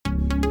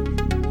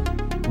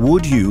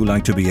Would you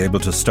like to be able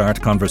to start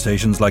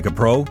conversations like a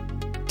pro?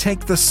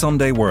 Take the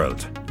Sunday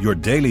World, your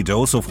daily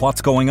dose of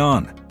what's going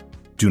on.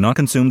 Do not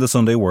consume the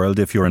Sunday World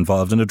if you're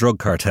involved in a drug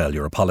cartel,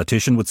 you're a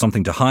politician with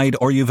something to hide,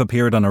 or you've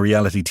appeared on a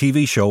reality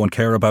TV show and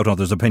care about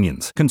others'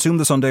 opinions. Consume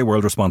the Sunday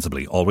World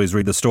responsibly. Always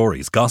read the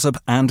stories, gossip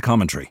and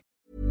commentary.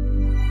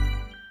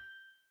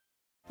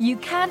 You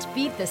can't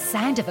beat the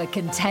sound of a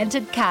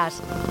contented cat.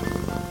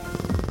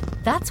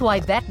 That's why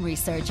veterinary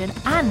surgeon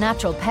and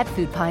natural pet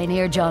food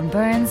pioneer John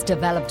Burns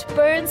developed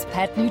Burns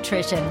Pet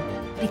Nutrition.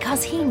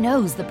 Because he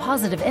knows the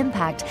positive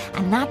impact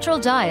a natural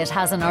diet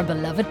has on our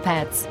beloved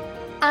pets.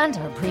 And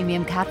our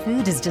premium cat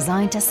food is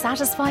designed to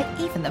satisfy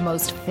even the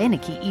most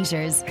finicky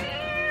eaters.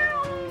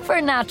 For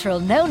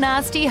natural, no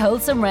nasty,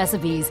 wholesome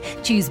recipes,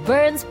 choose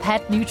Burns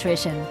Pet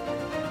Nutrition.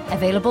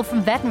 Available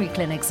from veterinary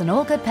clinics and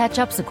all good pet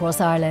shops across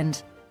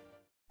Ireland.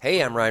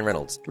 Hey, I'm Ryan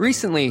Reynolds.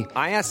 Recently,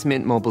 I asked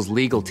Mint Mobile's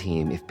legal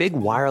team if big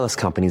wireless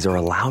companies are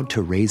allowed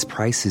to raise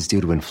prices due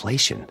to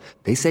inflation.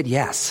 They said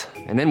yes.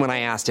 And then when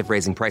I asked if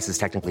raising prices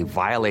technically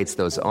violates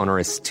those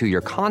onerous two-year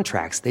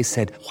contracts, they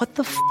said, "What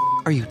the f***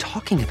 are you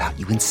talking about,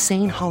 you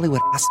insane Hollywood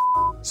ass?"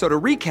 So to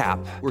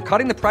recap, we're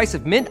cutting the price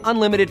of Mint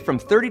Unlimited from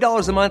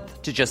 $30 a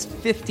month to just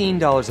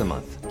 $15 a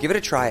month. Give it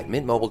a try at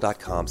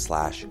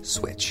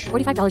mintmobile.com/switch.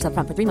 $45 up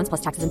front for 3 months plus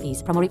taxes and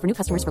fees. Promo rate for new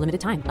customers for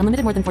limited time.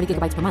 Unlimited more than 40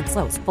 gigabytes per month.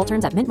 Slows full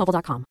terms at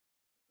mintmobile.com.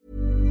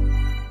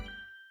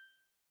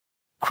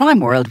 Crime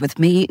World with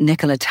me,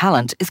 Nicola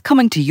Tallant, is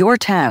coming to your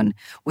town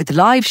with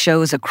live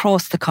shows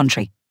across the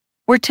country.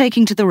 We're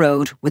taking to the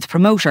road with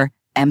promoter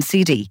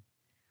MCD.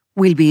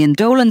 We'll be in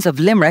Dolan's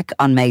of Limerick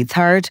on May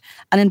 3rd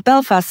and in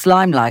Belfast's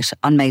Limelight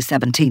on May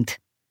 17th.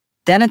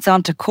 Then it's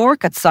on to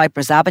Cork at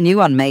Cypress Avenue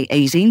on May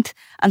 18th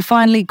and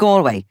finally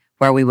Galway,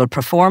 where we will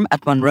perform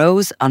at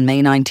Monroe's on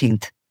May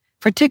 19th.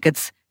 For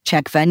tickets,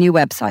 check venue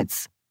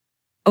websites.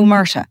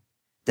 Omerta,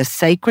 the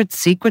sacred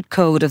secret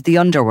code of the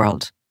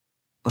underworld.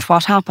 But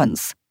what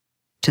happens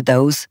to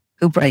those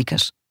who break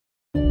it?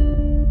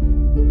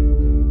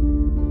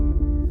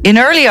 In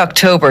early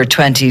October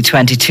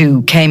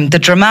 2022 came the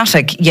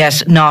dramatic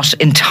yet not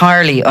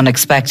entirely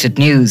unexpected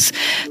news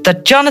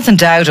that Jonathan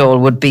Dowdall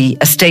would be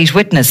a state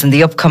witness in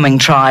the upcoming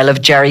trial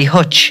of Gerry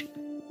Hutch.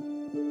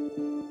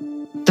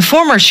 The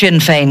former Sinn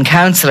Féin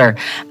councillor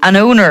and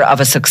owner of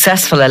a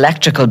successful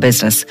electrical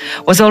business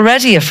was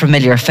already a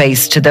familiar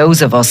face to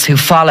those of us who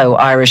follow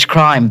Irish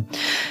crime.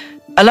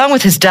 Along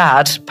with his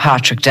dad,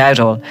 Patrick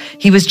Dowdall,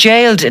 he was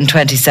jailed in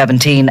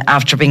 2017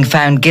 after being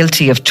found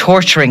guilty of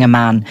torturing a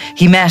man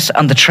he met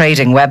on the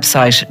trading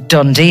website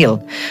Dundeal,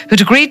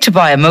 who'd agreed to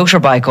buy a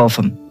motorbike off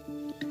him.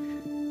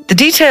 The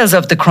details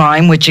of the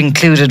crime, which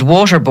included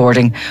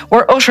waterboarding,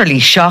 were utterly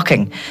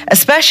shocking,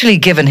 especially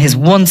given his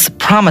once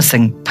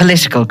promising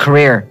political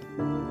career.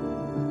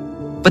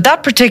 But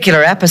that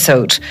particular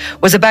episode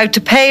was about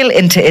to pale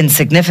into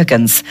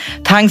insignificance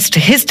thanks to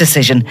his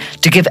decision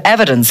to give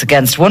evidence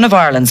against one of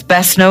Ireland's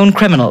best-known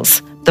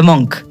criminals, the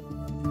Monk.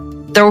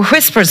 There were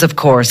whispers, of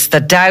course,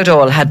 that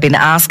Dowdall had been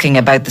asking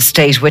about the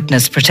State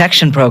Witness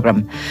Protection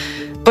Programme,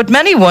 but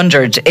many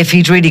wondered if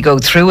he'd really go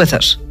through with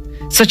it.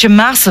 Such a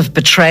massive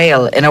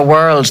betrayal in a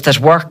world that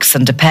works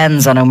and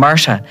depends on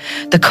omerta,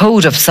 the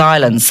code of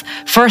silence,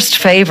 first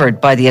favoured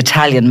by the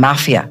Italian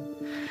mafia.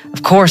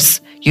 Of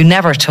course, you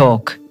never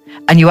talk.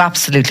 And you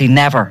absolutely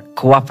never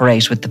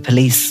cooperate with the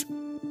police.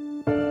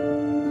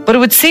 But it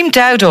would seem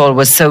Dowdall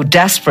was so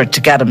desperate to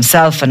get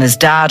himself and his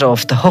dad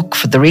off the hook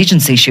for the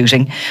Regency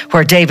shooting,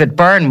 where David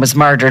Byrne was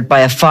murdered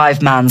by a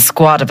 5-man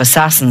squad of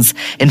assassins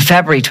in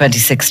February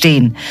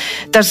 2016,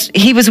 that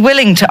he was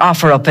willing to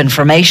offer up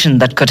information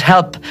that could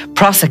help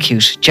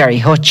prosecute Gerry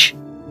Hutch.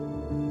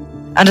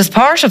 And as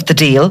part of the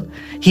deal,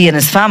 he and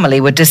his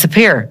family would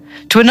disappear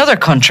to another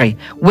country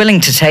willing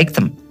to take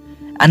them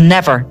and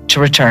never to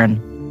return.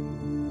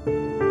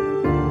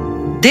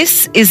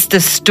 This is the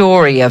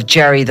story of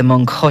Gerry the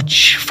Monk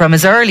Hutch, from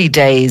his early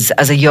days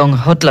as a young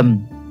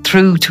hoodlum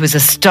through to his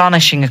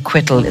astonishing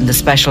acquittal in the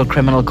Special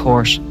Criminal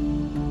Court.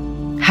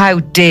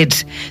 How did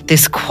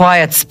this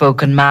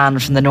quiet-spoken man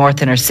from the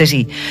North Inner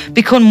City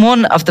become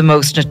one of the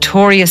most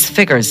notorious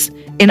figures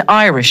in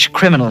Irish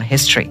criminal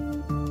history?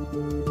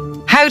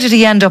 How did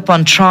he end up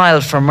on trial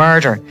for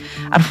murder,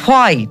 and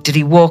why did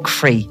he walk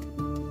free?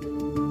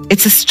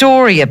 It's a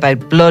story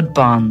about blood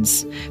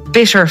bonds,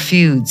 bitter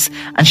feuds,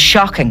 and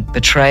shocking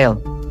betrayal.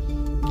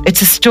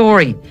 It's a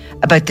story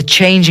about the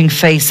changing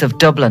face of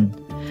Dublin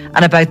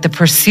and about the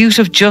pursuit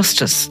of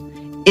justice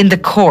in the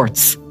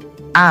courts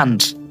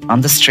and on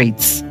the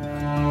streets.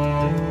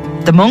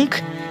 The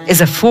Monk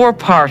is a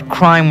 4-part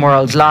Crime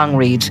World long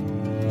read,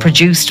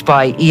 produced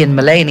by Ian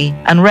Mullaney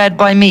and read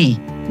by me,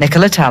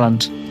 Nicola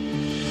Tallant.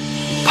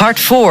 Part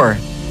 4,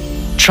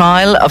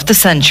 Trial of the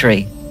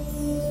Century.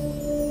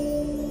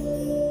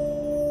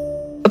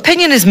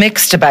 Opinion is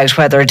mixed about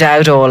whether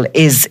Dowdall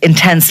is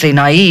intensely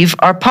naive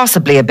or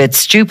possibly a bit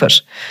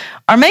stupid.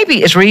 Or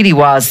maybe it really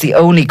was the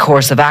only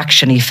course of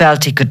action he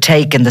felt he could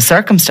take in the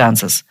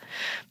circumstances.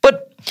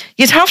 But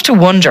you'd have to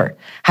wonder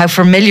how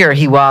familiar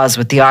he was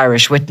with the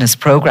Irish Witness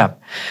programme,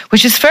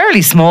 which is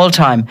fairly small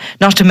time,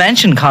 not to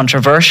mention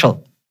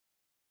controversial.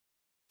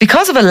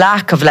 Because of a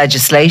lack of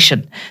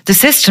legislation, the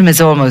system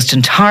is almost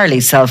entirely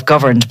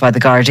self-governed by the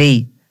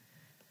Gardaí.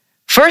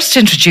 First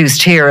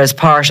introduced here as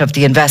part of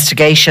the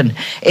investigation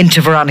into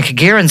Veronica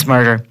Guerin's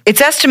murder,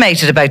 it's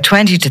estimated about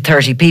 20 to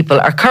 30 people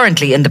are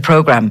currently in the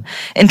programme,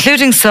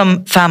 including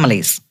some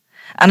families.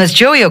 And as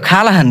Joey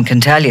O'Callaghan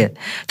can tell you,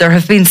 there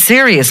have been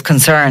serious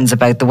concerns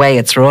about the way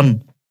it's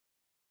run.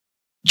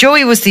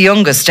 Joey was the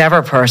youngest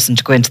ever person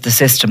to go into the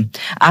system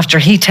after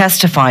he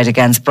testified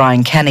against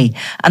Brian Kenny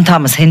and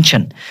Thomas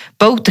Hinchin,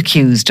 both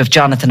accused of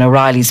Jonathan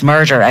O'Reilly's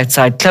murder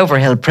outside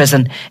Cloverhill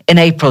Prison in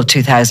April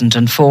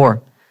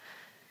 2004.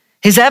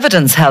 His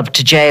evidence helped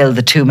to jail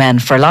the two men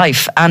for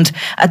life, and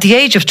at the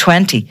age of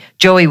 20,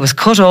 Joey was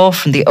cut off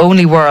from the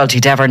only world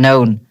he'd ever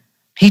known.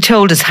 He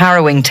told his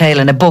harrowing tale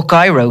in a book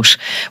I wrote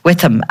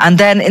with him, and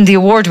then in the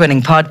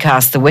award-winning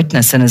podcast The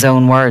Witness in his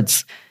own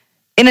words.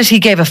 In it, he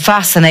gave a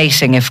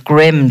fascinating, if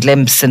grim,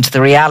 glimpse into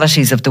the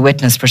realities of the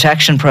Witness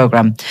Protection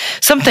Programme,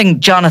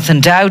 something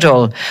Jonathan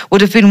Dowdall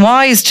would have been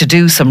wise to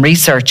do some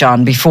research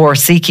on before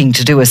seeking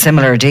to do a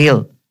similar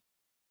deal.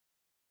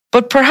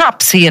 But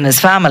perhaps he and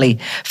his family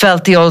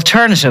felt the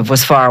alternative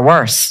was far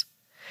worse.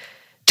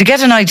 To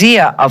get an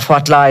idea of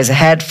what lies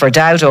ahead for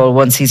Dowdall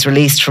once he's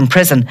released from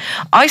prison,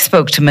 I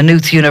spoke to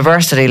Maynooth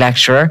University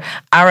lecturer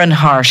Aaron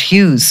Hart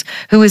Hughes,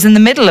 who is in the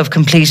middle of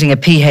completing a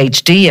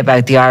PhD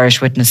about the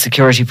Irish Witness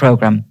Security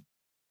Programme.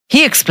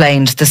 He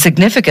explained the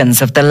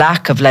significance of the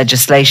lack of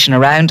legislation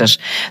around it,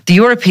 the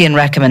European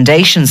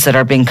recommendations that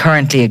are being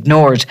currently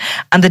ignored,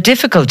 and the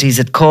difficulties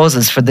it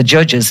causes for the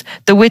judges,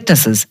 the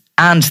witnesses,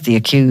 and the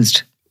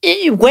accused.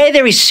 Where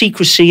there is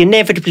secrecy,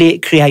 inevitably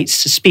it creates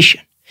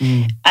suspicion.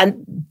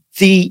 And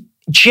the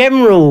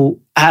general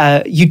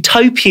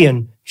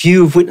utopian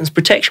view of witness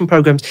protection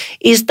programs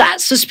is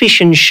that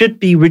suspicion should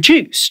be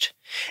reduced.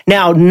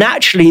 Now,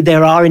 naturally,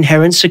 there are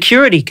inherent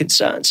security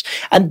concerns.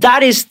 And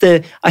that is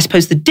the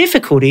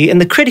difficulty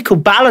and the critical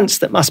balance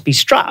that must be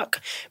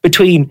struck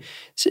between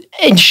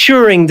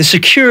ensuring the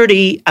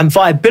security and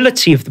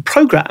viability of the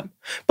program,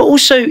 but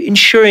also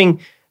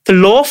ensuring the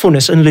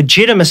lawfulness and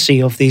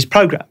legitimacy of these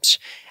programs.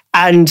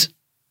 And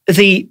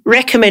the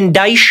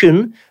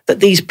recommendation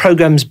that these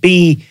programs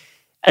be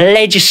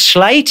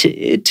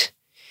legislated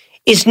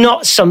is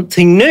not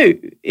something new.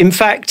 In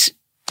fact,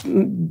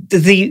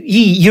 the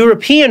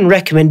European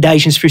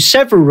recommendations through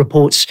several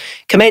reports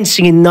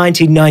commencing in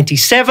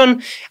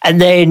 1997 and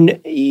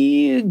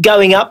then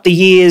going up the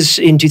years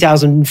in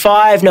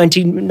 2005,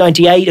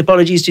 1998,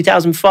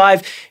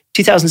 2005,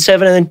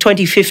 2007, and then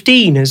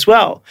 2015 as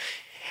well.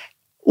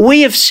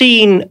 We have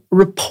seen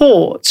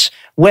reports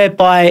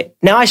whereby,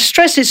 now I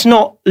stress it's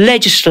not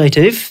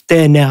legislative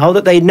there now,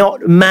 that they're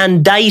not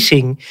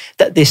mandating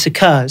that this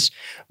occurs,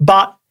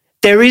 but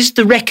there is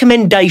the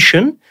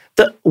recommendation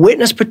that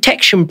witness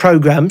protection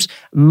programs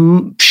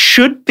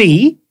should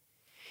be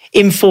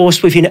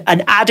enforced within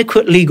an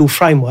adequate legal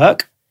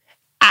framework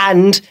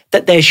and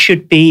that there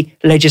should be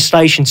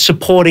legislation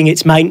supporting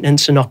its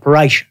maintenance and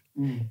operation.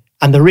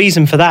 And the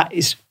reason for that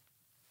is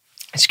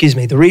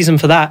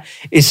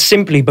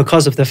simply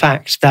because of the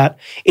fact that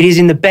it is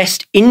in the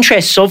best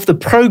interests of the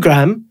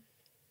program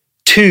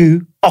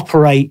to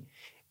operate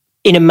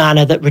in a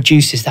manner that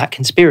reduces that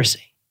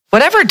conspiracy.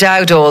 Whatever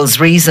Dowdall's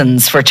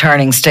reasons for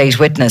turning state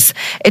witness,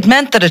 it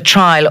meant that a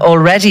trial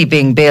already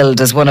being billed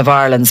as one of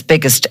Ireland's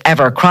biggest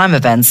ever crime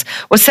events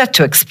was set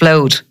to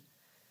explode.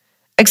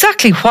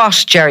 Exactly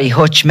what Gerry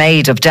Hutch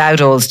made of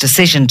Dowdall's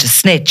decision to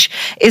snitch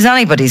is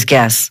anybody's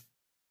guess.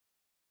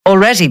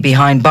 Already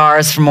behind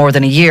bars for more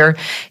than a year,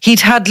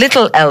 he'd had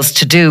little else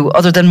to do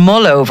other than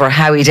mull over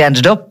how he'd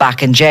ended up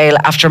back in jail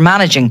after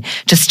managing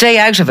to stay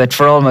out of it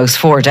for almost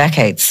 4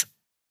 decades.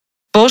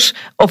 But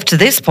up to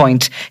this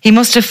point, he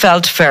must have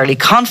felt fairly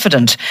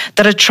confident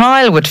that a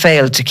trial would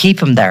fail to keep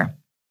him there.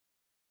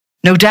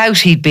 No doubt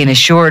he'd been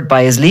assured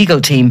by his legal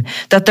team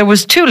that there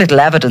was too little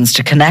evidence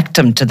to connect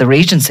him to the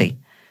Regency.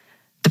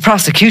 The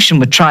prosecution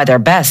would try their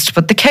best,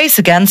 but the case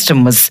against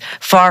him was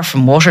far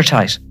from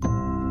watertight.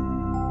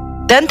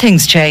 Then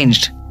things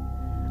changed.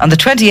 On the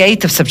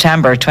 28th of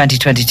September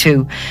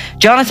 2022,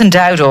 Jonathan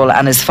Dowdall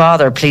and his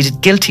father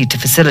pleaded guilty to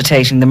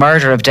facilitating the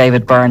murder of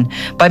David Byrne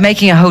by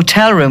making a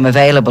hotel room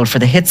available for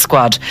the hit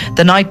squad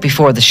the night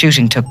before the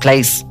shooting took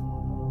place.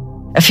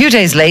 A few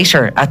days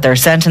later, at their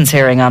sentence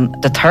hearing on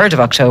the 3rd of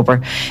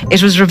October,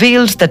 it was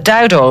revealed that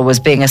Dowdall was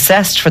being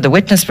assessed for the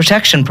Witness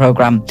Protection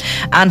Programme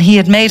and he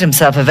had made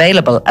himself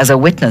available as a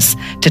witness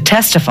to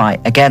testify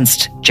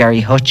against Gerry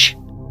Hutch.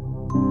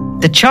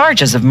 The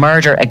charges of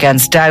murder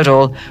against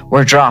Dowdall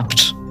were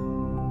dropped.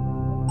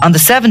 On the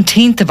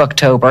 17th of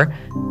October,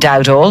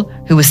 Dowdall,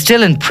 who was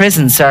still in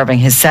prison serving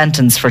his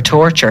sentence for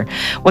torture,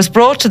 was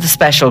brought to the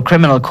Special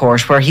Criminal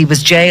Court where he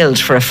was jailed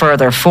for a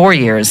further 4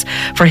 years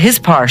for his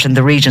part in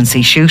the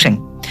Regency shooting.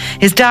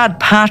 His dad,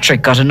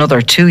 Patrick, got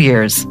another 2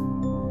 years.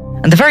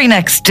 And the very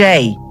next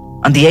day,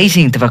 on the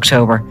 18th of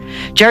October,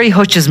 Gerry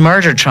Hutch's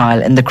murder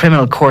trial in the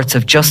Criminal Courts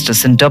of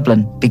Justice in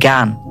Dublin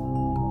began.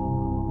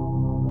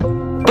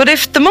 But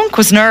if the monk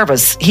was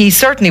nervous, he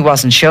certainly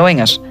wasn't showing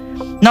it.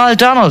 Niall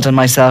Donald and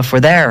myself were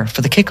there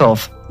for the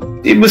kick-off.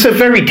 It was a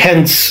very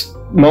tense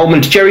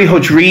moment. Gerry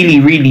Hutch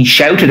really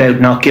shouted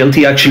out not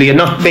guilty, actually, and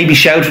not maybe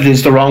shouted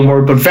is the wrong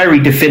word, but very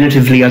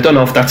definitively. I don't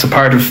know if that's a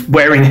part of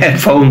wearing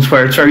headphones,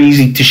 where it's very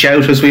easy to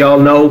shout, as we all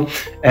know,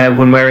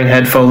 when wearing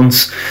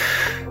headphones,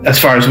 as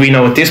far as we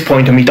know at this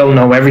point, and we don't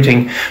know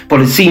everything,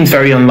 but it seems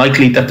very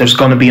unlikely that there's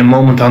going to be a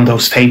moment on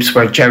those tapes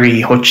where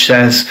Gerry Hutch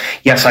says,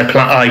 yes, I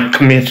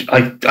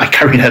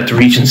carried out the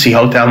Regency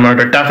Hotel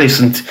murder. That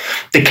isn't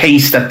the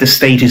case that the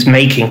state is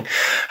making.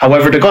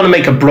 However, they're going to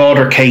make a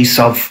broader case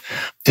of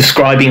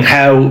describing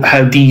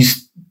how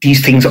these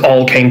things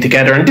all came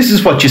together. And this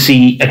is what you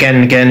see again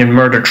and again in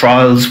murder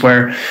trials,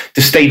 where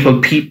the state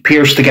will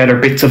pierce together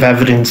bits of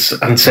evidence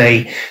and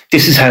say,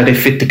 this is how they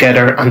fit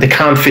together, and they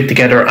can't fit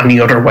together any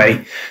other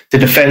way. The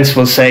defense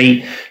will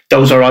say,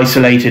 those are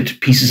isolated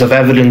pieces of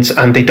evidence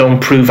and they don't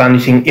prove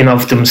anything in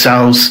of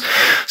themselves.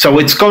 So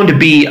it's going to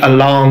be a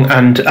long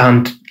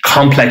and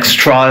complex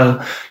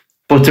trial,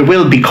 but there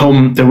will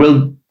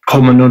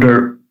come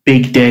another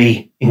big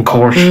day in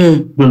court.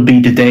 Will be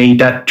the day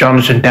that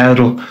Jonathan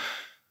Dowdall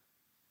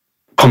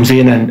comes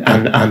in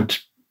and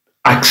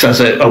acts as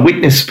a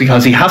witness,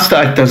 because he has to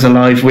act as a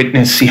live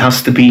witness. He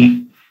has to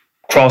be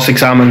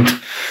cross-examined,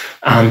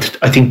 and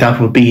I think that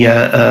will be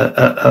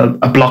a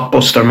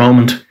blockbuster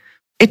moment.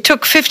 It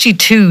took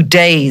 52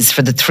 days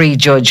for the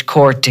three-judge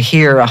court to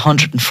hear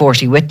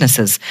 140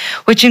 witnesses,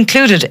 which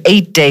included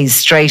 8 days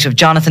straight of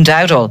Jonathan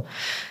Dowdall.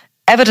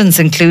 Evidence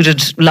included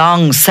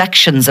long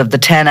sections of the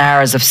 10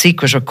 hours of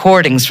secret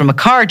recordings from a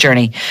car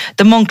journey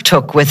the monk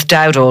took with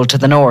Dowdall to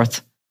the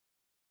north.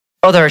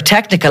 Other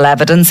technical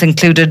evidence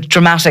included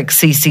dramatic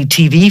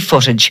CCTV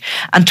footage,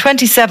 and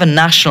 27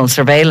 National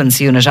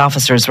Surveillance Unit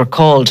officers were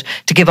called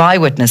to give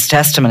eyewitness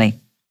testimony.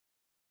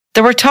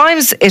 There were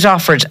times it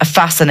offered a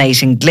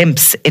fascinating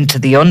glimpse into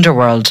the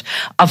underworld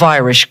of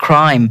Irish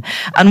crime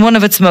and one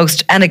of its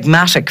most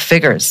enigmatic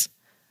figures.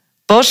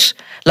 But,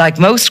 like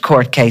most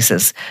court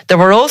cases, there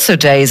were also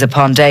days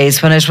upon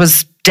days when it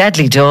was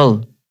deadly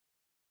dull.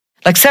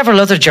 Like several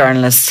other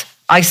journalists,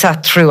 I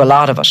sat through a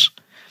lot of it.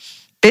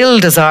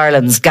 Billed as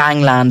Ireland's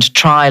gangland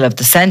trial of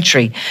the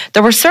century,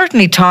 there were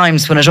certainly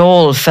times when it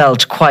all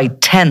felt quite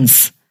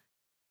tense.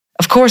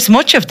 Of course,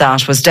 much of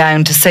that was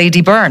down to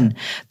Sadie Byrne,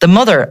 the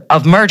mother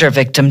of murder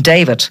victim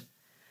David.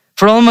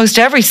 For almost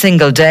every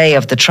single day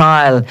of the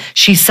trial,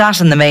 she sat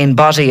in the main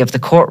body of the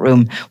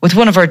courtroom with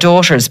one of her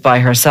daughters by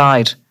her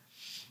side.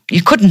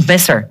 You couldn't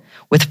miss her,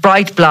 with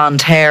bright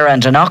blonde hair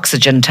and an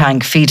oxygen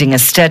tank feeding a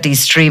steady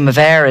stream of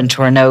air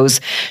into her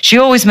nose. She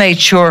always made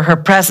sure her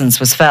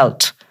presence was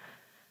felt.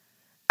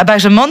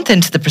 About a month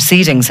into the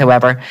proceedings,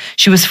 however,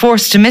 she was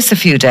forced to miss a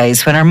few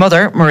days when her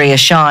mother, Maria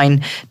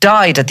Shine,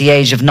 died at the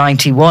age of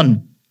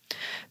 91.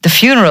 The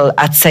funeral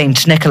at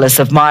St. Nicholas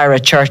of Myra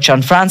Church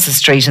on Francis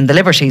Street in the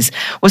Liberties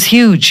was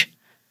huge.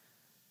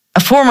 A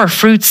former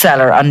fruit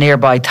seller on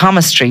nearby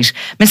Thomas Street,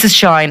 Mrs.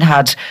 Shine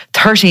had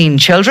 13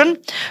 children,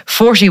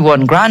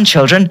 41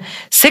 grandchildren,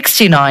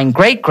 69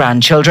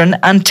 great-grandchildren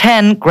and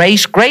 10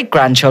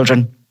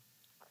 great-great-grandchildren.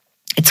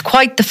 It's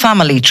quite the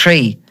family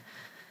tree.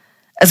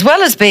 As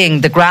well as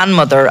being the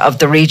grandmother of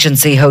the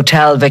Regency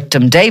Hotel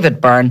victim David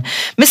Byrne,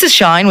 Mrs.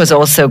 Shine was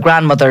also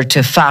grandmother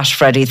to Fat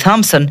Freddie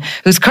Thompson,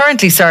 who's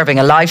currently serving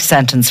a life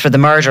sentence for the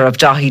murder of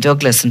Daithí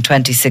Douglas in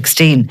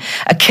 2016,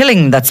 a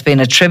killing that's been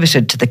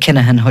attributed to the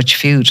Kinahan-Hutch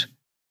feud.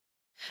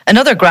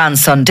 Another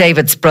grandson,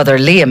 David's brother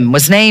Liam,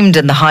 was named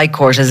in the High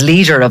Court as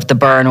leader of the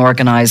Byrne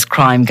organised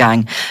crime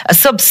gang, a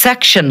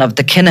subsection of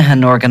the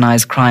Kinahan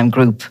organised crime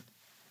group.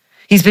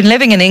 He's been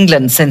living in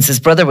England since his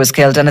brother was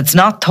killed, and it's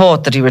not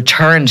thought that he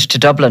returned to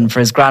Dublin for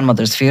his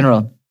grandmother's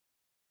funeral.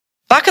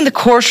 Back in the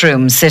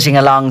courtroom, sitting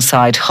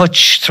alongside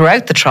Hutch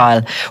throughout the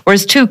trial, were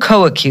his two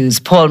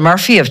co-accused, Paul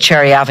Murphy of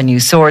Cherry Avenue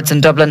Swords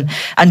in Dublin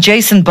and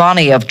Jason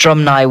Bonney of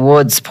Drumnye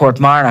Woods,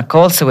 Portmarnock,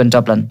 also in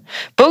Dublin.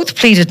 Both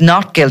pleaded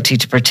not guilty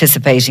to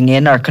participating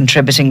in or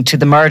contributing to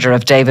the murder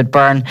of David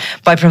Byrne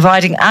by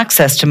providing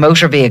access to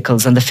motor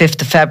vehicles on the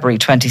 5th of February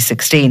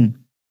 2016.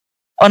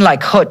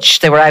 Unlike Hutch,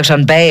 they were out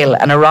on bail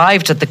and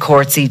arrived at the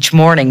courts each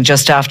morning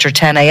just after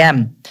 10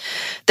 a.m.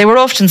 They were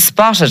often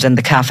spotted in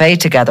the cafe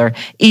together,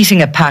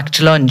 eating a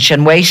packed lunch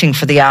and waiting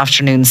for the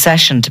afternoon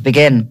session to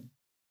begin.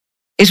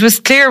 It was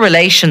clear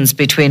relations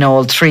between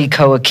all three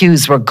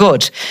co-accused were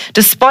good,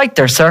 despite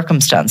their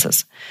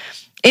circumstances.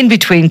 In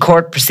between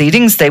court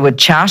proceedings, they would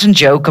chat and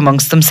joke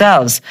amongst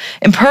themselves,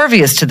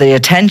 impervious to the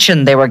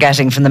attention they were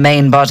getting from the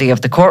main body of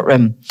the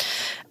courtroom.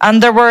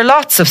 And there were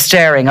lots of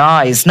staring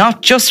eyes,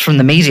 not just from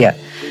the media.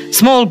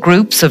 Small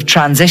groups of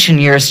transition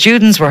year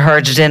students were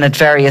herded in at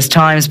various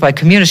times by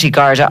community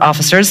Garda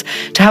officers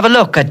to have a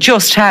look at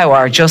just how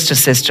our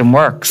justice system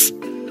works.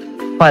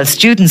 While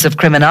students of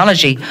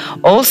criminology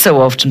also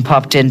often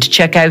popped in to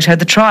check out how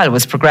the trial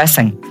was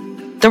progressing.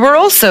 There were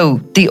also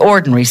the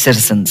ordinary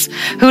citizens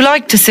who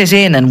liked to sit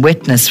in and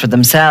witness for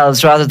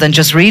themselves rather than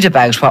just read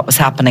about what was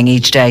happening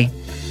each day.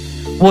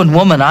 One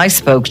woman I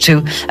spoke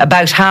to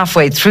about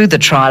halfway through the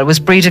trial was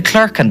Breda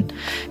Clerkin,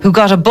 who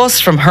got a bus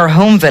from her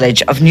home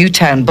village of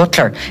Newtown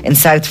Butler in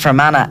South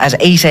Fermanagh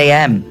at 8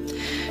 a.m.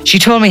 She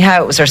told me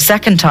how it was her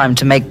second time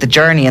to make the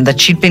journey and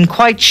that she'd been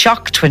quite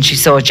shocked when she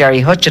saw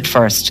Gerry Hutch at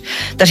first,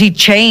 that he'd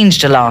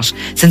changed a lot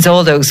since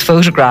all those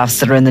photographs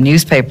that are in the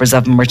newspapers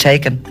of him were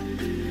taken.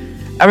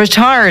 A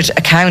retired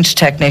account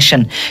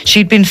technician,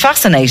 she'd been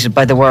fascinated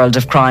by the world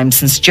of crime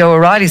since Joe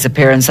O'Reilly's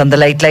appearance on The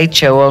Late Late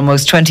Show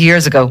almost 20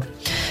 years ago.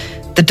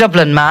 The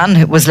Dublin man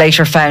who was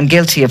later found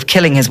guilty of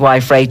killing his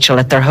wife Rachel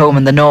at their home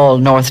in the Knoll,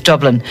 North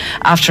Dublin,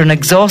 after an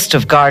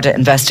exhaustive Garda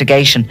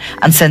investigation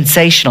and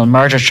sensational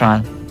murder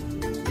trial.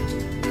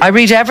 I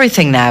read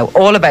everything now,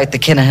 all about the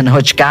Kinahan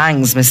Hutch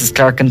gangs, Mrs.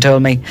 Clerkin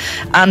told me.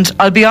 And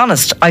I'll be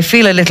honest, I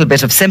feel a little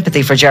bit of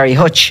sympathy for Gerry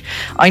Hutch.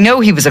 I know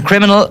he was a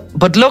criminal,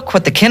 but look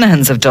what the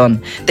Kinahans have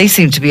done. They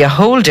seem to be a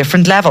whole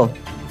different level.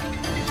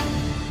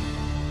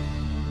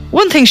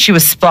 One thing she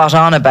was spot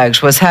on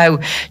about was how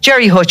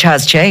Gerry Hutch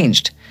has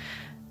changed.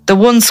 The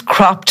once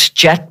cropped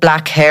jet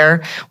black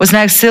hair was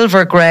now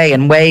silver grey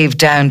and waved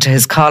down to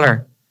his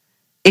collar.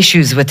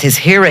 Issues with his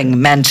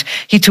hearing meant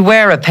he had to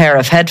wear a pair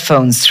of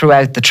headphones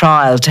throughout the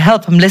trial to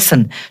help him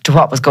listen to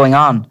what was going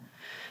on.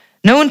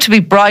 Known to be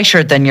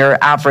brighter than your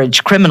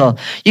average criminal,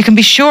 you can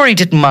be sure he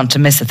didn't want to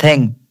miss a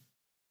thing.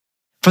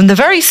 From the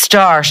very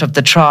start of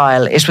the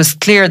trial, it was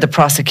clear the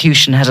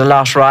prosecution had a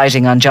lot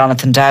riding on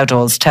Jonathan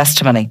Dowdall's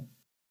testimony.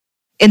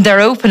 In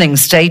their opening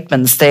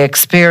statements, they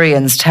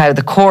experienced how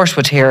the court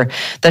would hear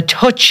that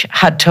Hutch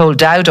had told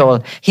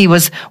Dowdall he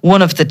was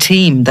one of the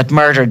team that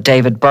murdered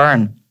David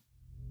Byrne.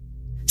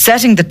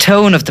 Setting the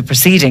tone of the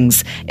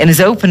proceedings, in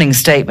his opening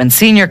statement,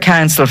 Senior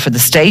Counsel for the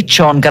State,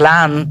 Sean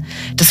Gallan,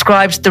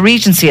 described the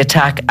Regency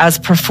attack as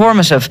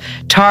performative,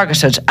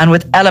 targeted and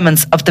with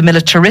elements of the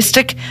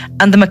militaristic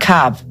and the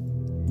macabre.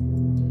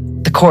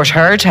 The court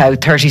heard how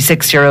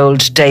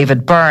 36-year-old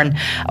David Byrne,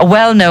 a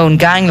well-known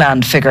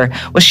gangland figure,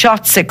 was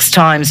shot 6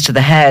 times to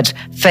the head,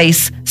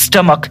 face,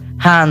 stomach,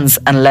 hands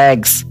and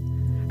legs.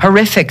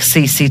 Horrific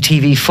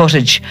CCTV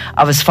footage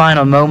of his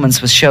final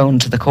moments was shown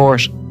to the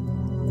court.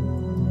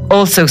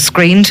 Also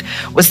screened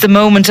was the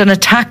moment an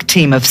attack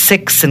team of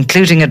 6,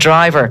 including a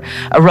driver,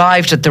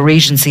 arrived at the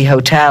Regency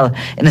Hotel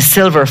in a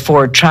silver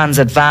Ford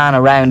Transit van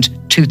around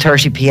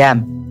 2:30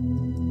 p.m.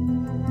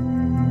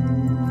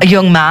 A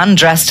young man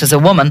dressed as a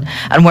woman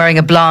and wearing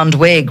a blonde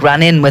wig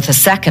ran in with a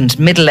second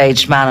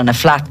middle-aged man in a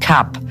flat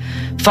cap.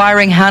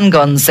 Firing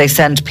handguns, they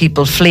sent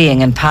people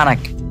fleeing in panic.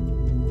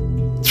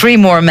 3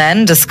 more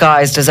men,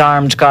 disguised as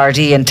armed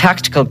Gardaí in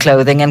tactical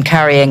clothing and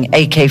carrying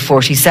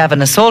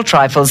AK-47 assault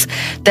rifles,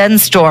 then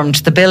stormed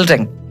the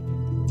building.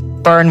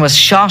 Byrne was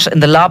shot in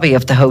the lobby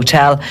of the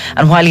hotel,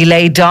 and while he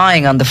lay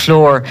dying on the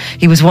floor,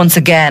 he was once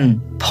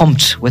again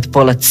pumped with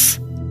bullets.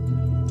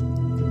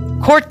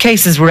 Court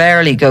cases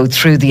rarely go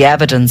through the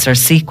evidence or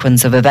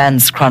sequence of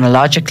events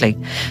chronologically,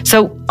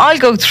 so I'll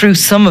go through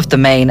some of the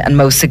main and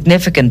most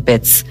significant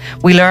bits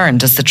we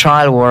learned as the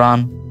trial wore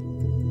on.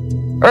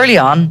 Early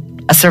on,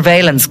 a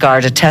surveillance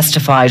guard had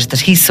testified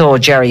that he saw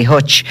Gerry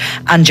Hutch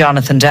and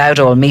Jonathan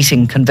Dowdall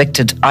meeting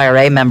convicted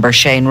IRA member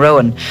Shane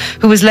Rowan,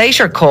 who was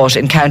later caught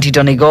in County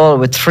Donegal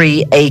with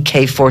 3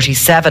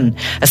 AK-47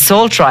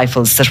 assault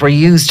rifles that were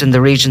used in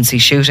the Regency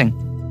shooting.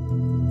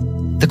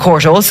 The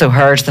court also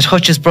heard that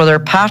Hutch's brother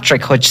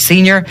Patrick Hutch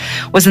Sr.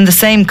 was in the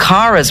same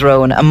car as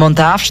Rowan a month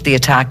after the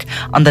attack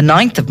on the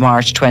 9th of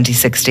March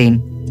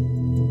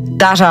 2016.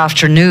 That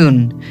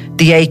afternoon,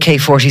 the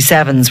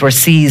AK-47s were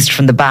seized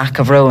from the back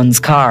of Rowan's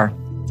car.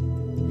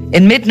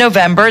 In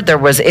mid-November, there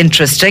was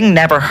interesting,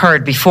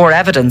 never-heard-before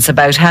evidence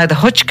about how the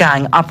Hutch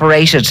gang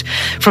operated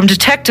from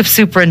Detective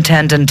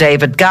Superintendent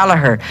David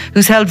Gallagher,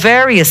 who's held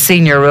various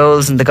senior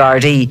roles in the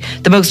Gardaí,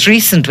 the most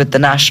recent with the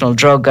National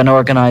Drug and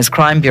Organised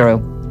Crime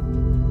Bureau.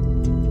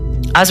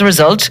 As a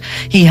result,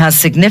 he has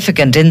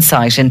significant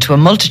insight into a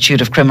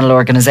multitude of criminal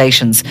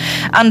organisations,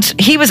 and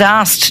he was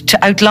asked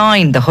to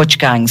outline the Hutch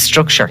gang's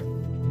structure.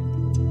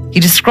 He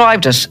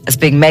described it as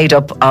being made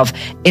up of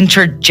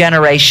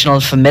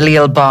intergenerational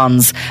familial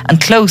bonds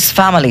and close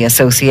family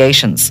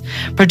associations,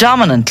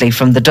 predominantly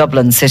from the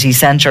Dublin city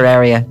centre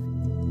area.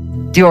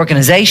 The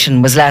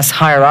organisation was less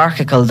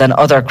hierarchical than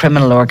other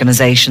criminal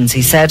organisations,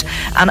 he said,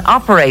 and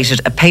operated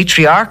a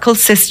patriarchal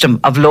system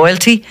of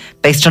loyalty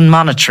based on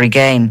monetary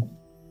gain.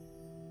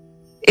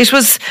 It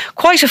was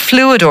quite a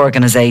fluid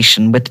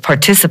organisation with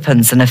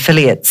participants and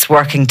affiliates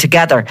working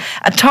together,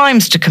 at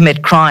times to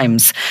commit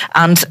crimes,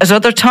 and at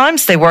other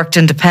times they worked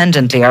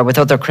independently or with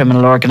other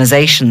criminal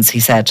organisations, he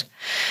said.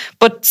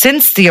 But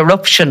since the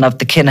eruption of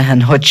the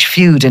Kinahan-Hutch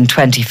feud in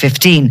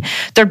 2015,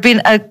 there'd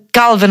been a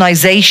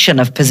galvanisation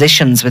of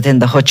positions within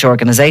the Hutch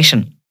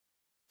organisation.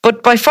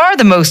 But by far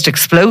the most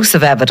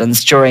explosive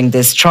evidence during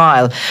this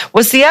trial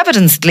was the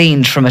evidence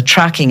gleaned from a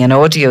tracking and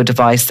audio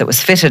device that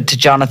was fitted to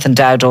Jonathan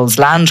Dowdall's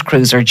Land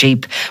Cruiser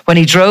Jeep when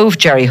he drove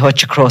Gerry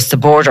Hutch across the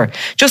border,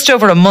 just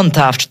over a month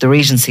after the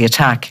Regency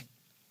attack.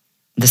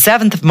 On the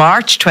 7th of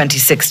March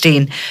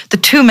 2016, the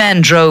 2 men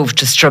drove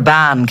to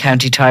Strabane,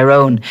 County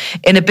Tyrone,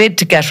 in a bid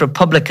to get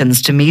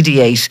Republicans to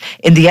mediate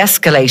in the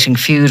escalating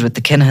feud with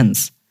the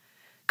Kinahans.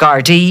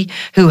 Gardaí,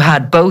 who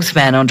had both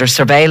men under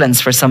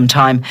surveillance for some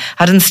time,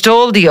 had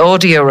installed the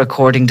audio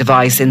recording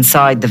device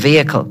inside the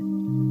vehicle.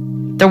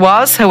 There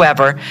was,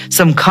 however,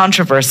 some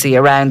controversy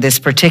around this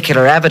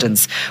particular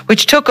evidence,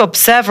 which took up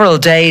several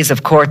days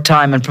of court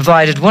time and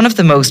provided one of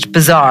the most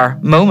bizarre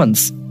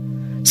moments.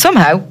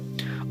 Somehow,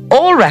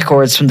 all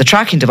records from the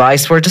tracking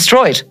device were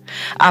destroyed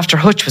after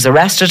Hutch was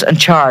arrested and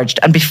charged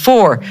and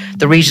before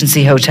the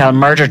Regency Hotel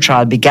murder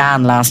trial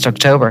began last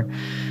October.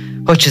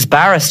 Hutch's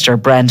barrister,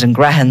 Brendan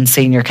Grehan,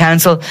 senior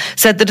counsel,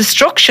 said the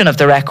destruction of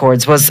the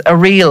records was a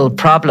real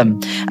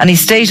problem, and he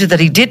stated that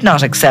he did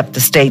not accept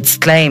the state's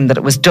claim that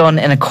it was done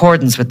in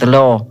accordance with the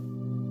law.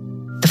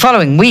 The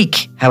following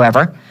week,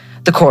 however,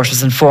 the court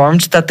was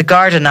informed that the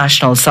Garda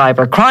National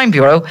Cyber Crime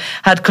Bureau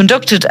had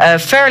conducted a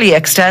fairly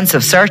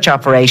extensive search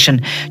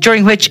operation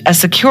during which a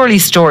securely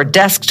stored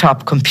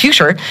desktop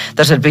computer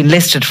that had been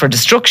listed for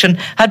destruction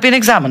had been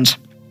examined.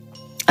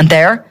 And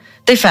there,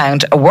 they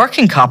found a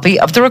working copy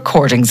of the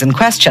recordings in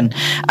question,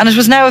 and it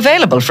was now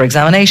available for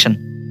examination.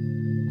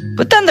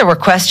 But then there were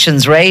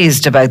questions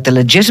raised about the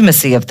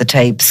legitimacy of the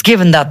tapes,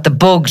 given that the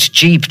bugged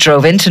Jeep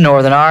drove into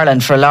Northern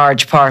Ireland for a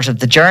large part of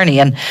the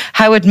journey, and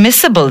how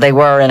admissible they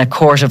were in a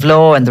court of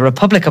law in the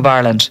Republic of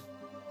Ireland.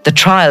 The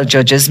trial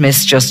judges,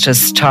 Miss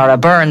Justice Tara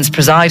Burns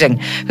presiding,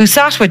 who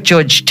sat with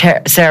Judge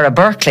Sarah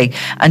Berkeley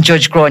and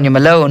Judge Gráinne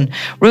Malone,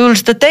 ruled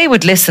that they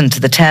would listen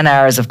to the 10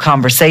 hours of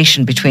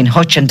conversation between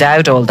Hutch and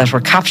Dowdall that were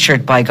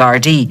captured by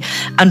Gardaí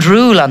and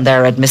rule on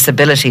their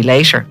admissibility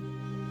later.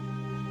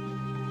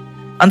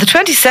 On the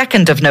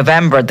 22nd of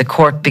November, the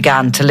court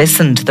began to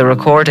listen to the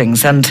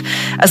recordings, and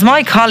as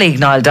my colleague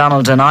Niall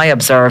Donald and I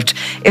observed,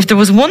 if there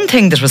was one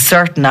thing that was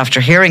certain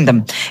after hearing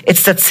them,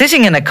 it's that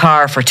sitting in a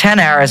car for 10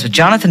 hours with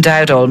Jonathan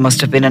Dowdall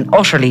must have been an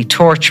utterly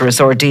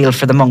torturous ordeal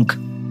for the monk.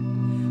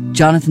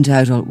 Jonathan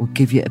Dowdall will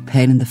give you a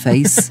pain in the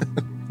face,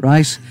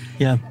 right?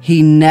 Yeah.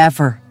 He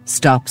never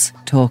stops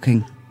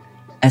talking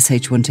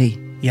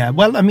SH1T. Yeah,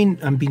 well, I mean,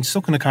 being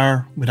stuck in a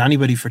car with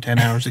anybody for 10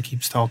 hours that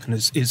keeps talking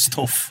is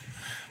tough.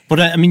 But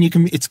I mean,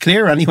 it's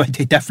clear anyway,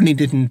 they definitely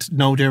didn't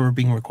know they were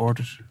being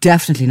recorded.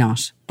 Definitely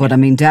not. But I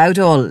mean,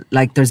 Dowdall,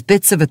 like, there's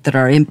bits of it that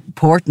are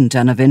important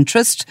and of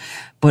interest,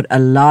 but a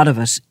lot of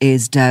it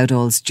is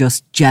Dowdall's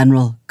just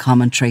general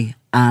commentary.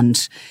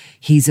 And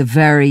he's a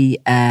very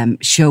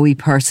showy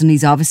person.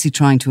 He's obviously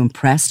trying to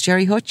impress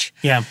Gerry Hutch.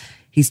 Yeah.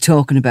 He's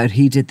talking about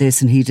he did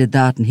this and he did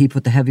that and he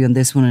put the heavy on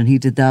this one and he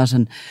did that.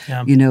 And,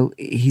 you know,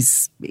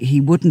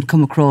 he wouldn't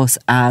come across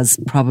as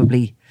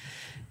probably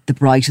the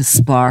brightest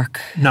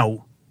spark.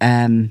 No.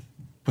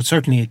 But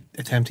certainly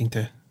attempting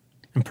to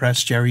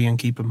impress Gerry and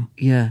keep him.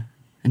 Yeah,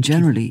 and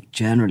generally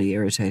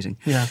irritating.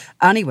 Yeah.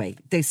 Anyway,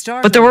 they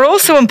started. But there were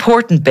also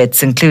important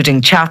bits,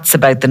 including chats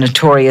about the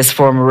notorious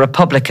former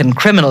Republican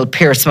criminal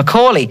Pierce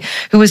McCauley,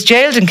 who was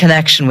jailed in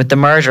connection with the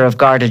murder of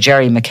Garda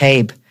Gerry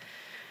McCabe.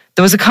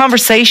 There was a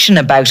conversation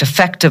about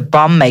effective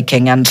bomb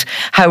making and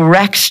how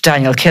wrecked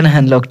Daniel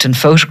Kinahan looked in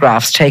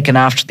photographs taken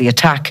after the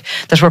attack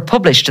that were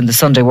published in the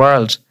Sunday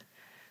World.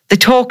 They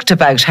talked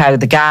about how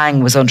the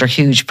gang was under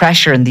huge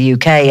pressure in the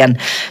UK, and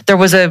there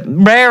was a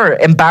rare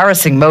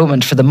embarrassing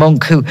moment for the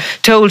monk, who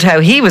told how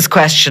he was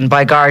questioned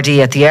by Gardaí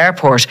at the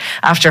airport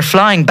after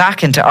flying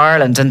back into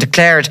Ireland and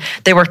declared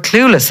they were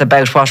clueless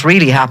about what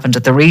really happened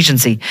at the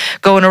Regency,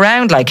 going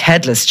around like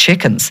headless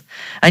chickens.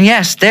 And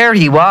yet there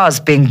he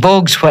was, being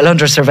bugged while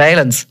under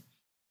surveillance.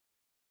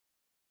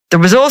 There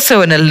was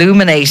also an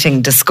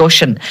illuminating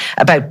discussion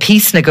about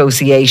peace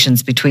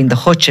negotiations between the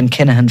Hutch and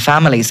Kinahan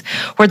families,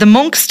 where the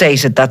monk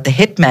stated that the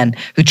hitmen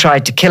who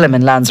tried to kill him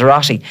in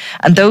Lanzarote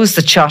and those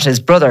that shot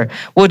his brother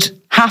would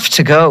have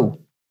to go.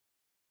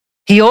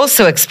 He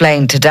also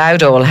explained to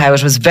Dowdall how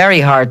it was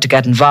very hard to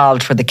get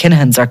involved where the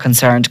Kinahans are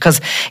concerned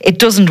because it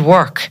doesn't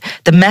work.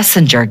 The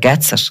messenger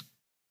gets it.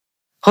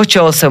 Hutch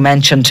also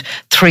mentioned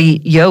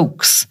 3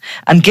 yokes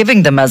and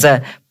giving them as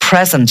a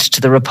present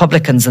to the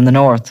Republicans in the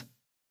north.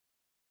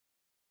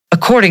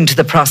 According to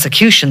the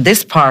prosecution,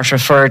 this part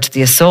referred to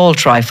the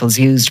assault rifles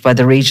used by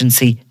the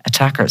Regency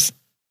attackers.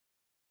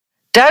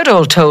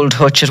 Dowdall told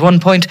Hutch at one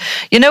point,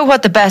 "You know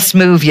what the best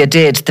move you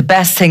did, the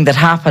best thing that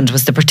happened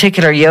was the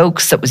particular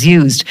yokes that was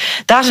used.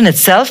 That in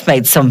itself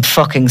made some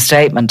fucking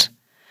statement."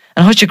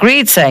 And Hutch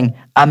agreed, saying,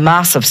 "A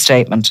massive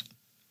statement."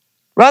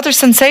 Rather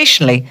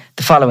sensationally,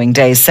 the following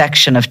day's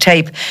section of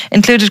tape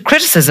included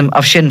criticism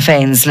of Sinn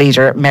Féin's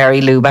leader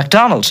Mary Lou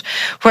MacDonald,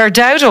 where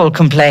Dowdall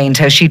complained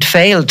how she'd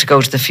failed to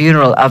go to the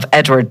funeral of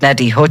Edward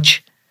Neddy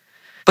Hutch.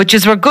 "But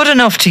yous were good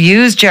enough to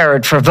use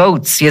Gerard for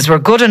votes, yous were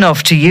good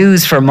enough to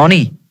use for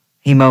money,"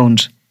 he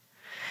moaned.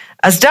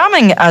 As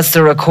damning as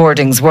the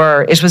recordings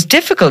were, it was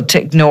difficult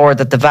to ignore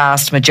that the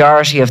vast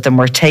majority of them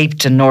were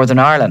taped in Northern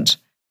Ireland.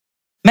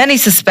 Many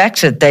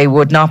suspected they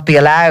would not be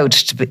allowed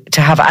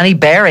to have any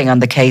bearing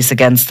on the case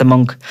against the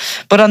monk.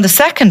 But on the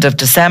 2nd of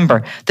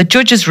December, the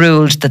judges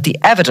ruled that the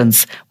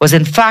evidence was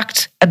in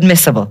fact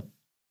admissible.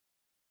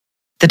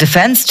 The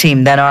defence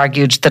team then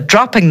argued that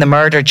dropping the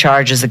murder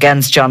charges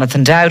against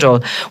Jonathan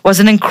Dowdall was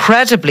an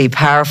incredibly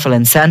powerful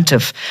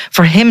incentive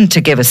for him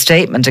to give a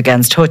statement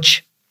against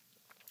Hutch,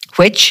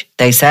 which,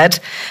 they said,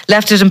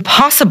 left it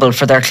impossible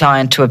for their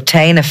client to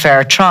obtain a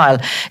fair trial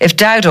if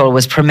Dowdall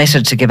was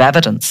permitted to give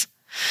evidence.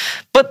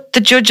 But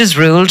the judges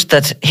ruled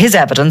that his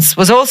evidence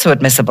was also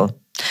admissible.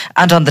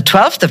 And on the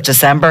 12th of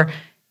December,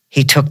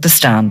 he took the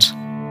stand.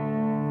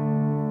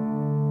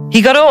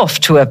 He got off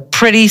to a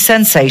pretty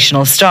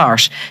sensational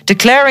start,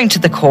 declaring to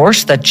the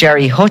court that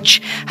Gerry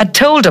Hutch had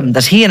told him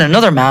that he and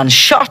another man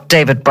shot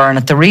David Byrne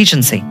at the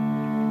Regency.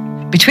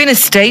 Between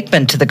his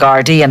statement to the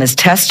Gardaí and his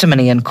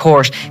testimony in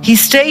court, he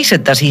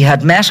stated that he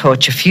had met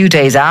Hutch a few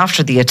days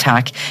after the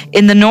attack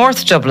in the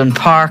North Dublin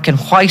Park in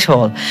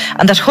Whitehall,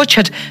 and that Hutch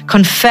had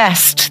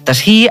confessed that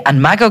he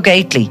and Mago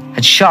Gately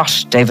had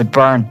shot David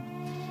Byrne.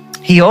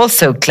 He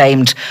also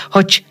claimed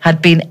Hutch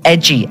had been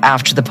edgy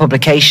after the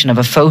publication of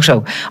a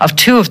photo of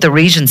two of the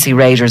Regency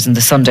raiders in the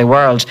Sunday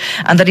World,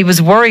 and that he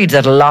was worried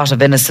that a lot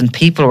of innocent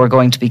people were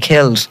going to be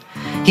killed.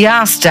 He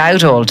asked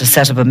Dowdall to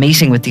set up a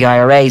meeting with the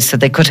IRA so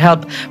they could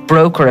help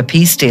broker a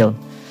peace deal.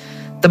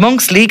 The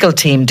Monks' legal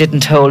team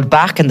didn't hold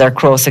back in their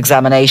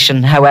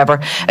cross-examination, however,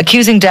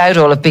 accusing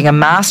Dowdall of being a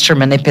master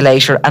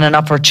manipulator and an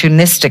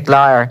opportunistic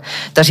liar,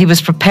 that he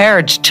was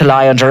prepared to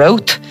lie under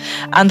oath,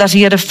 and that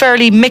he had a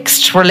fairly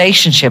mixed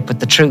relationship with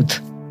the truth.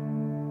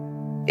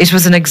 It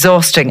was an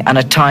exhausting and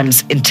at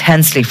times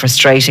intensely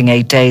frustrating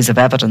 8 days of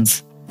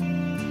evidence.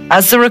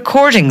 As the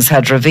recordings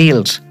had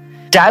revealed,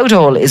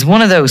 Dowdall is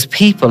one of those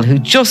people who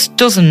just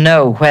doesn't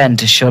know when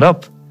to shut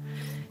up.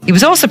 He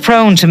was also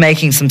prone to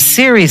making some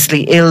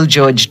seriously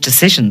ill-judged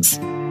decisions.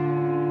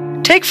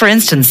 Take, for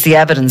instance, the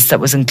evidence that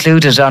was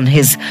included on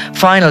his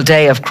final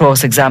day of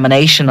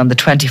cross-examination on the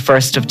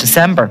 21st of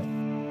December.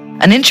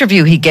 An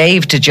interview he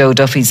gave to Joe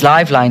Duffy's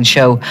Liveline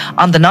show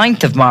on the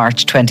 9th of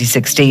March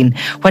 2016,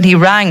 when he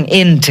rang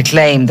in to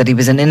claim that he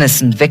was an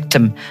innocent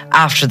victim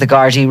after the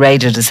Gardaí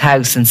raided his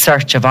house in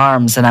search of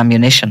arms and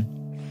ammunition.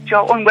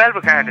 Joe, I'm well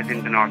regarded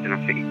in the north of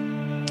city.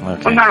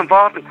 Okay. I'm not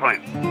involved in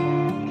crime.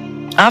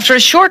 After a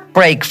short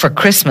break for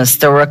Christmas,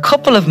 there were a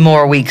couple of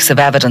more weeks of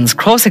evidence,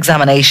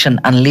 cross-examination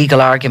and legal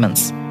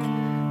arguments.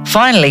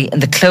 Finally, in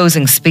the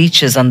closing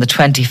speeches on the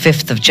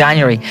 25th of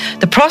January,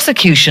 the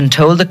prosecution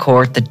told the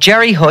court that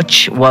Gerry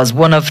Hutch was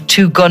one of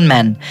two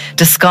gunmen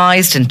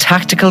disguised in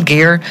tactical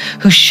gear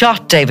who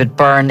shot David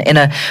Byrne in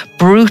a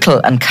brutal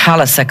and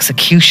callous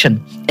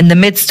execution in the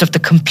midst of the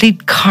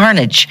complete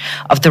carnage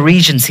of the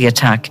Regency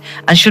attack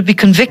and should be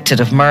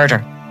convicted of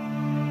murder.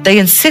 They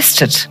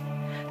insisted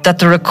that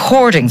the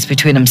recordings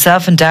between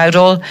himself and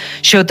Dowdall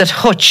showed that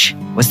Hutch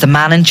was the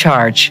man in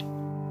charge.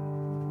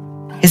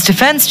 His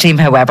defence team,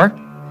 however,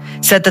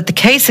 said that the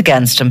case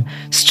against him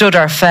stood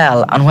or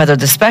fell on whether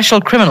the Special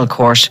Criminal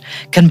Court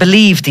can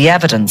believe the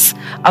evidence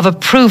of a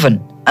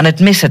proven and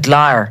admitted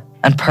liar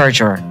and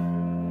perjurer.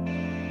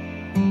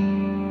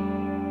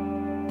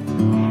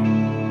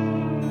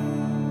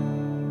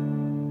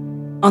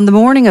 On the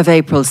morning of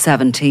April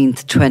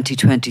 17th,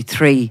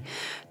 2023,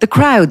 the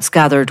crowds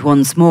gathered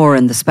once more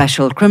in the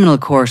Special Criminal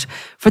Court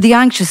for the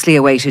anxiously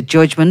awaited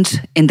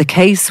judgment in the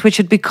case which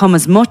had become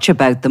as much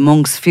about the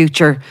Monks'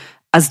 future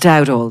as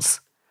Dowdall's.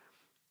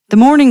 The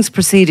morning's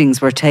proceedings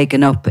were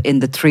taken up in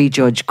the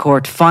three-judge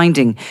court,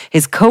 finding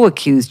his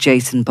co-accused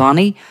Jason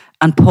Bonney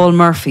and Paul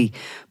Murphy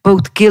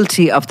both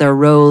guilty of their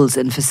roles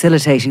in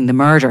facilitating the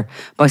murder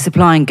by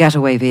supplying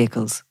getaway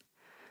vehicles.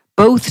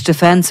 Both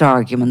defence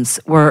arguments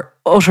were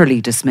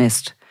utterly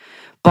dismissed.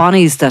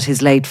 Bonney's that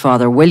his late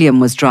father William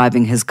was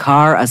driving his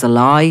car as a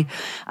lie,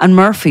 and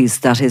Murphy's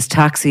that his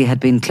taxi had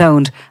been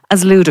cloned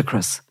as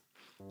ludicrous.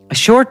 A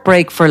short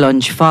break for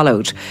lunch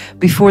followed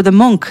before the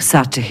Monk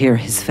sat to hear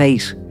his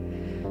fate.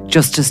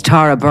 Justice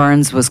Tara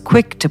Burns was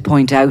quick to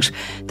point out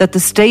that the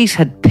state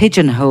had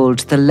pigeonholed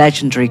the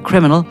legendary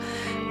criminal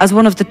as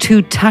one of the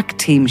two TAC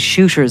team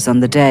shooters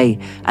on the day,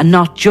 and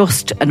not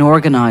just an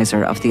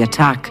organiser of the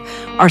attack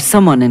or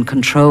someone in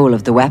control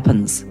of the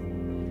weapons.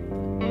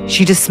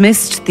 She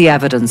dismissed the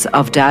evidence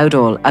of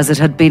Dowdall as it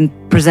had been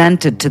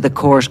presented to the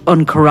court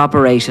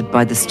uncorroborated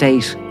by the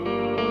state.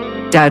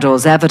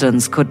 Dowdall's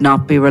evidence could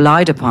not be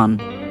relied upon,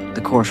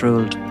 the court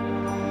ruled.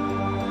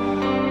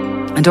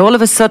 And all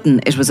of a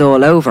sudden it was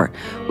all over,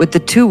 with the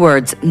two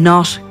words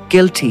 "not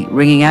guilty"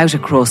 ringing out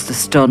across the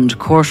stunned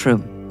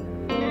courtroom.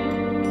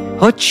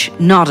 Hutch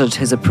nodded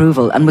his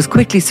approval and was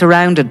quickly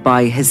surrounded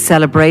by his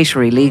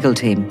celebratory legal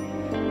team.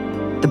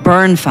 The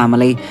Byrne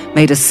family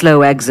made a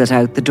slow exit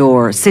out the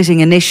door, sitting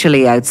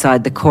initially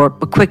outside the court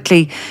but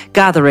quickly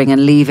gathering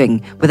and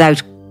leaving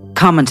without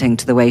commenting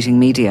to the waiting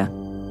media.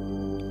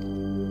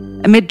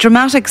 Amid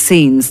dramatic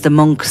scenes, the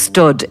Monk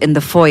stood in the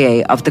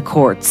foyer of the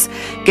courts,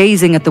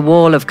 gazing at the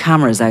wall of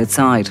cameras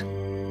outside.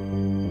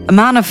 A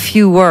man of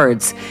few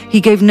words, he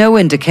gave no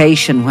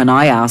indication when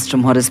I asked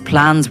him what his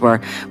plans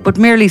were, but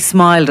merely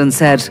smiled and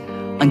said,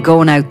 "I'm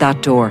going out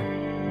that door."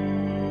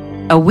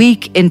 A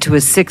week into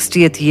his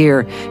 60th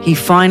year, he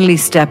finally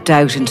stepped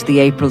out into the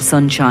April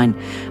sunshine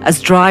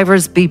as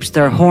drivers beeped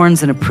their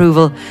horns in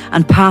approval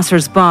and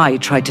passers-by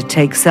tried to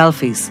take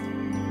selfies.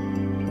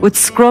 With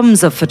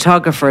scrums of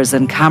photographers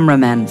and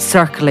cameramen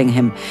circling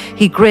him,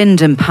 he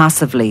grinned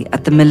impassively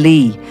at the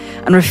melee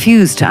and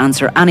refused to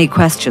answer any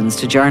questions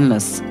to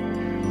journalists.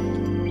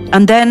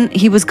 And then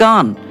he was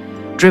gone,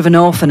 driven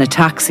off in a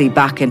taxi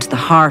back into the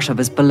heart of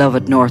his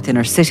beloved North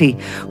Inner City,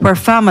 where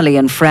family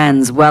and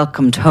friends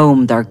welcomed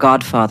home their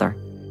godfather.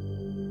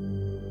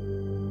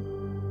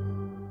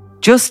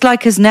 Just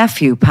like his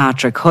nephew,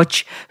 Patrick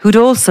Hutch, who'd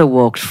also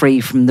walked free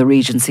from the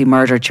Regency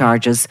murder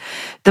charges,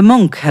 the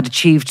monk had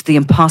achieved the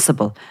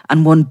impossible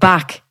and won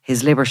back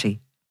his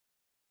liberty.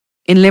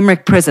 In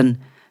Limerick prison,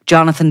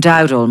 Jonathan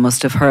Dowdall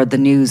must have heard the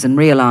news and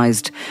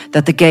realised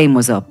that the game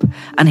was up,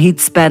 and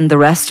he'd spend the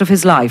rest of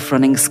his life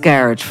running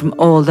scared from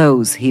all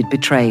those he'd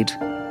betrayed.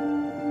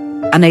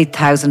 And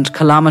 8,000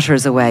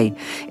 kilometres away,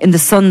 in the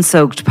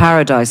sun-soaked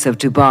paradise of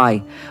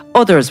Dubai,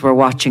 others were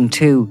watching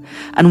too,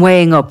 and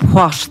weighing up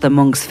what the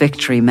monk's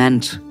victory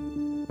meant.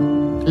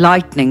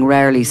 Lightning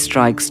rarely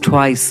strikes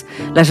twice,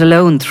 let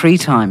alone 3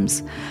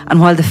 times,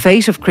 and while the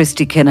fate of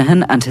Christy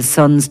Kinahan and his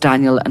sons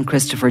Daniel and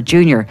Christopher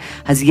Jr.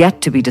 has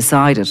yet to be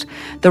decided,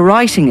 the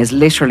writing is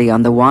literally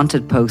on the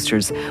wanted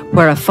posters,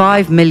 where a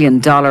 $5 million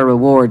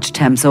reward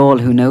tempts all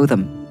who know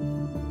them.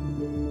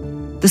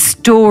 The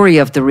story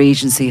of the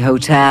Regency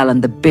Hotel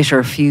and the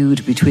bitter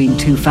feud between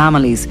 2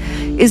 families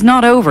is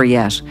not over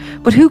yet,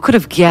 but who could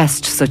have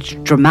guessed such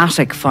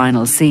dramatic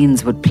final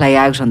scenes would play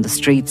out on the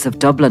streets of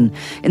Dublin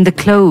in the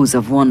close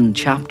of one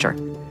chapter?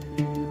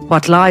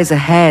 What lies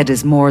ahead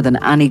is more than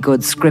any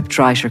good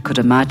scriptwriter could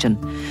imagine,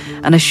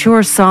 and a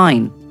sure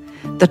sign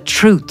that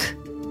truth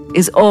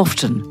is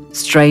often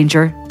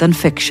stranger than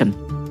fiction.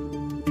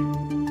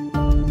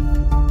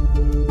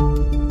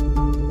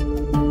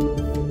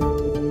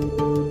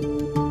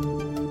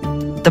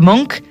 The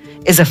Monk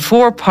is a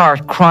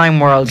 4-part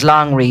Crime World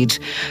long read,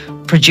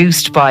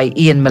 produced by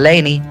Ian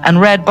Mullaney and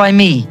read by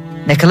me,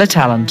 Nicola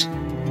Tallant.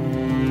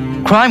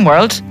 Crime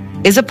World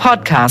is a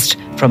podcast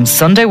from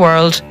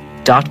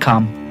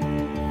SundayWorld.com.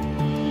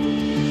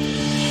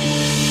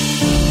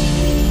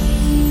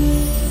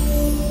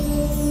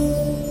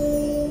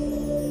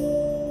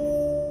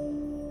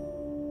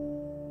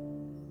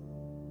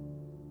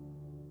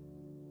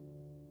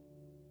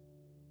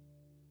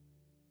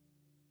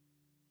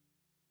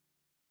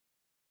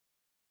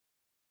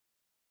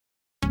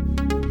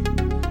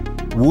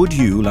 Would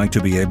you like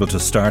to be able to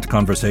start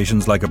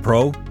conversations like a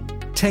pro?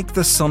 Take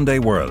the Sunday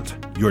World,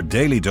 your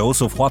daily dose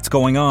of what's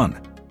going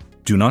on.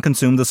 Do not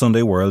consume the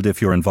Sunday World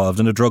if you're involved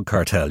in a drug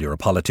cartel, you're a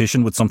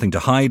politician with something to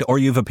hide, or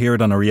you've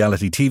appeared on a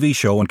reality TV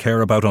show and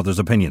care about others'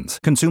 opinions.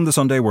 Consume the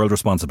Sunday World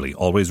responsibly.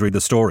 Always read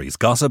the stories,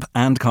 gossip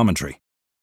and commentary.